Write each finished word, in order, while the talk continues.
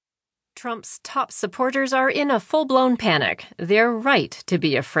Trump's top supporters are in a full-blown panic. They're right to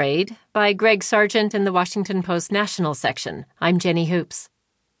be afraid. By Greg Sargent in the Washington Post National section. I'm Jenny Hoops.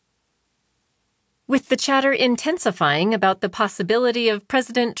 With the chatter intensifying about the possibility of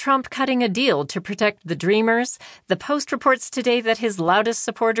President Trump cutting a deal to protect the Dreamers, the Post reports today that his loudest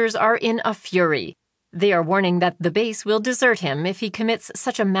supporters are in a fury. They are warning that the base will desert him if he commits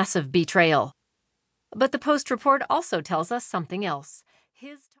such a massive betrayal. But the Post report also tells us something else. His